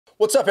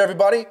What's up,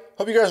 everybody?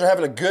 Hope you guys are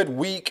having a good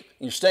week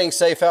and you're staying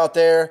safe out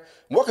there.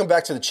 And welcome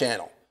back to the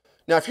channel.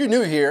 Now, if you're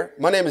new here,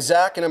 my name is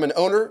Zach and I'm an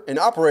owner and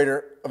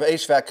operator of an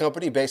HVAC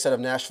company based out of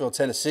Nashville,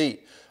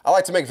 Tennessee. I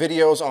like to make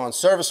videos on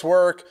service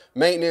work,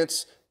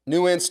 maintenance,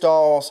 new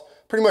installs,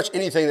 pretty much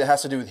anything that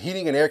has to do with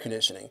heating and air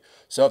conditioning.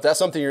 So if that's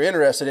something you're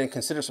interested in,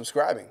 consider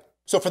subscribing.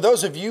 So for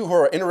those of you who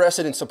are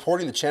interested in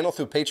supporting the channel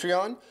through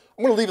Patreon,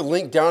 I'm going to leave a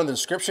link down in the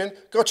description.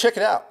 Go check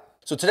it out.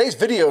 So today's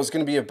video is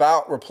going to be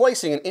about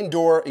replacing an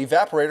indoor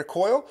evaporator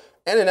coil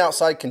and an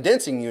outside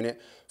condensing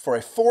unit for a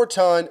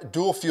 4-ton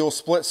dual fuel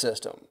split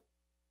system.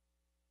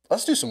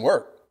 Let's do some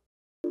work.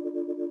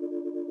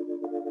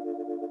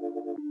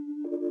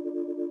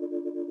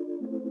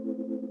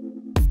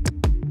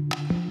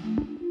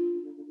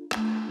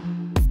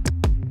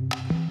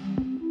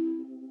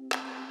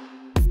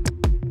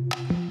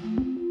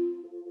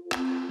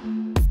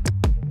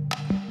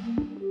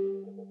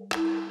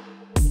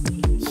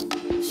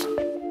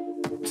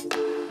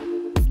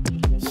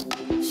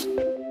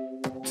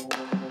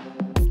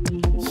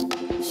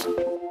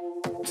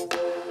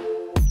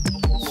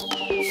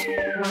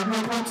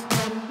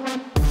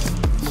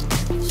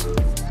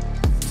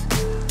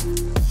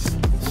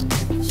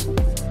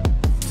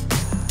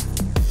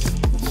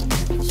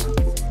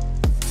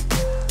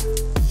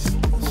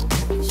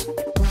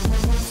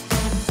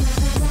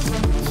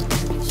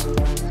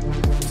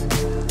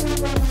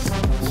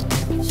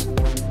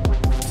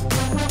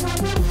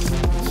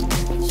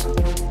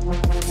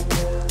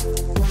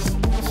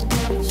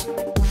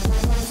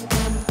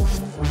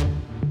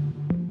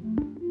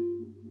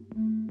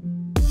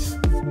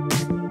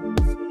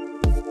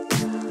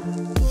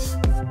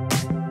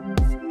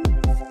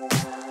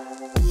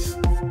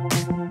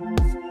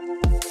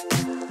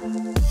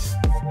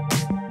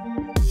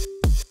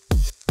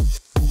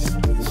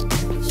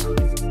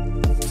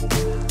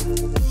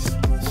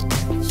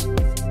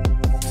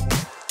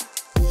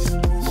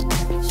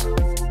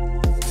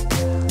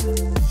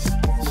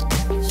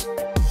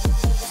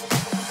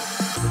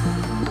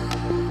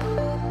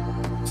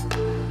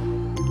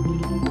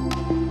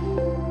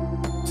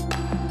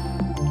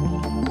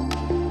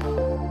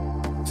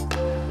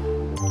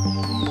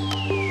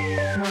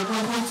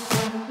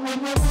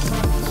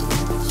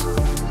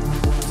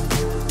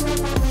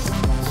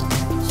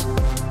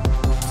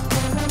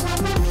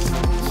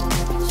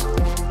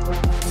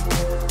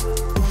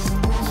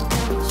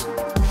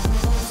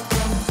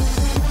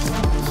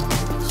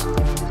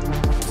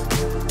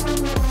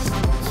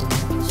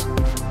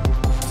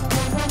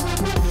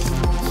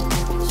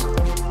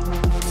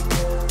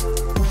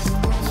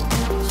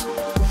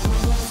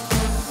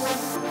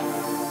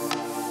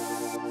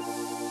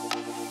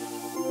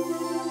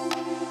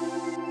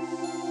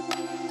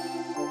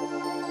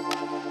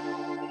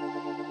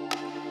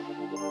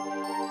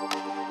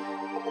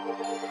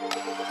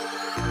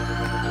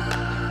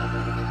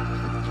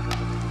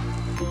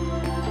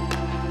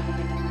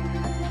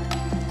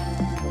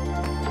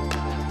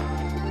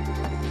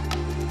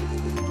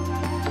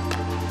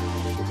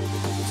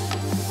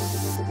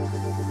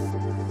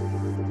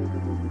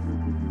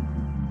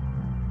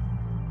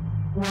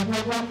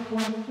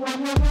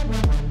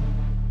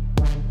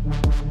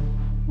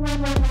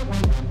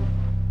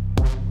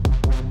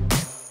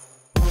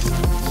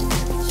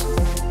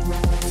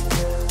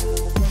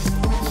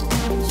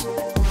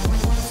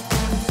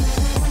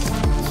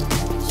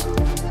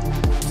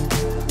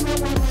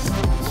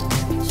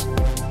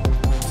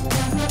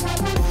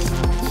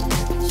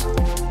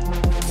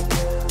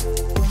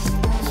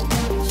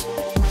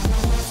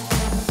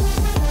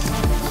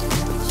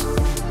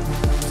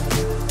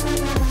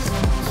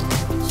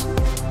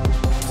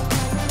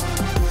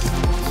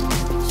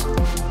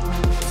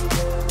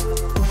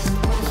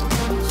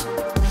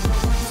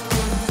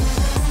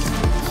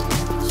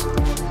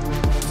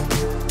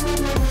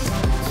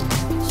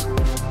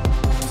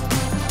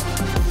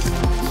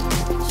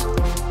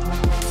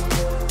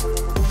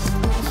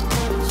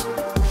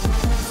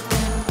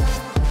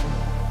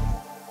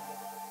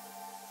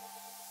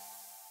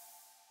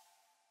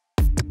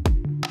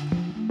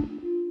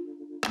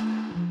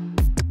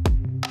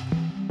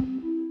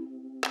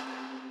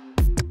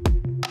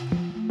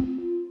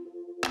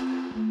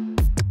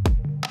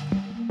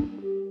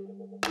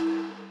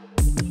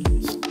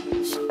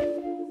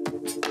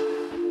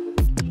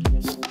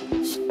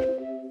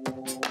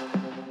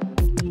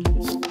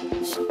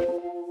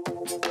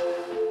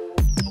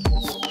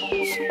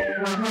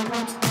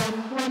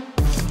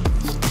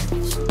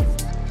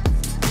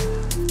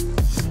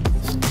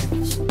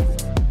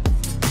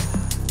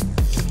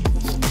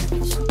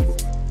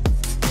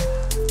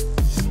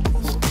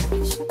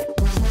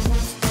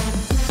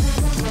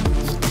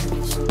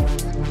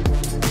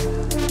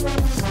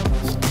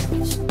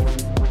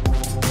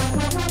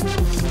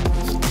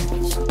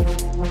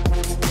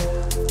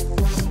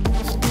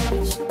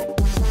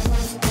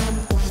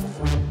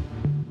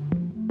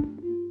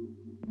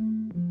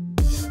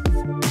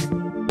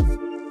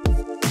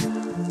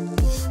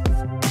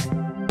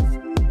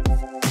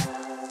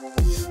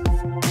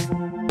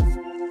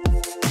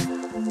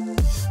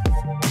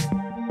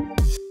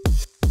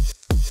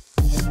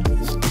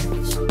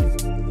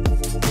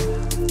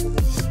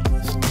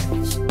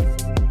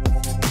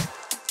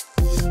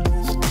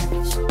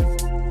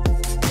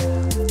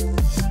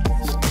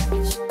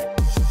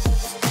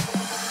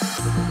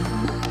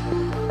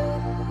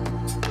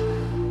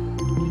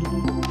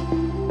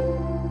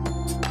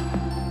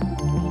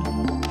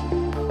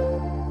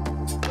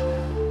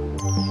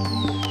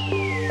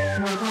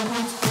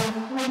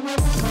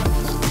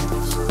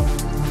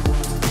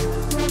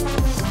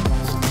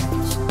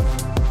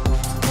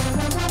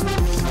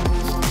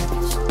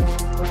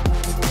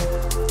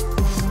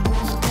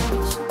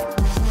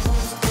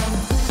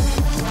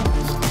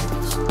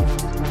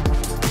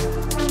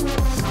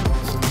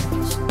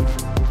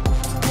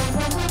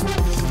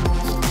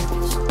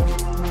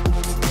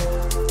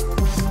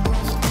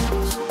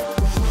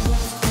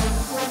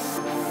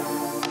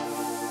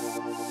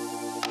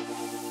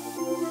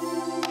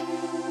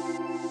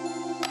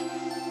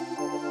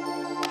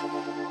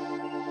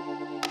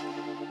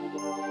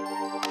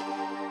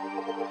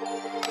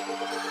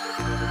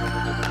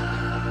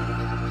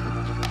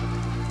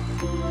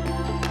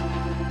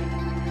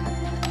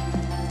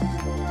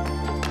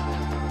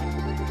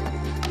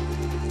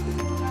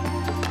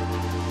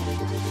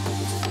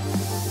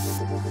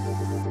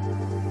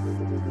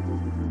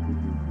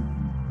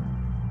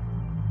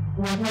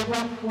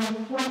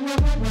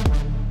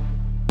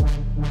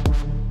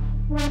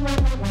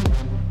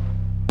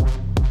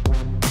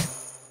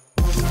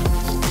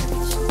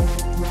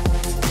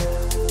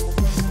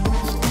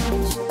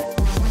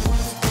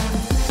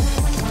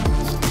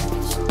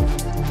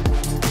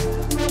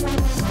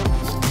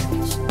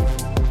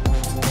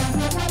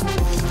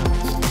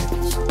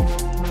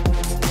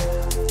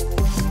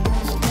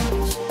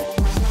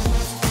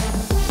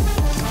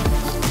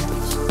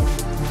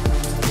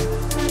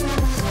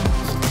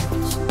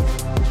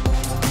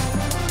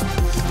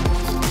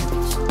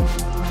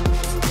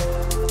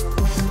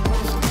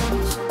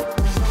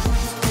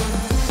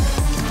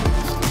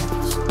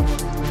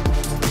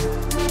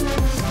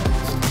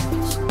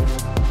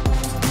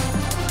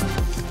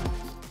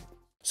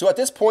 So at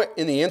this point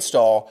in the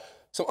install,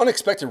 some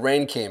unexpected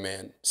rain came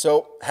in.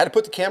 So I had to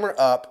put the camera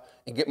up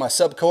and get my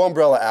Supco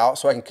umbrella out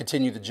so I can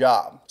continue the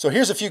job. So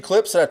here's a few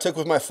clips that I took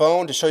with my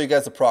phone to show you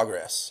guys the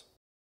progress.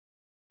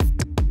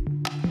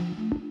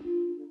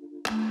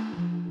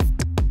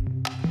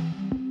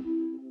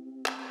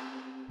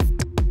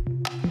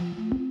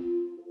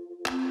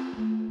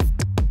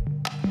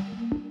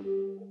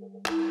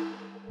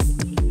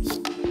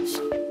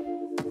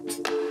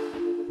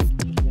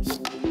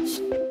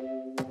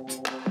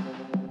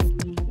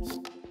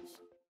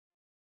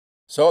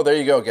 So there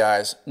you go,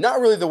 guys. Not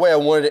really the way I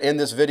wanted to end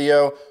this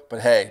video,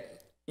 but hey,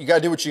 you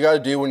gotta do what you gotta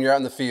do when you're out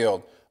in the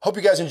field. Hope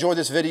you guys enjoyed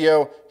this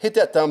video. Hit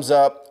that thumbs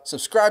up,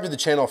 subscribe to the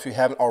channel if you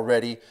haven't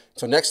already.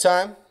 Until next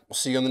time, we'll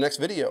see you on the next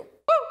video.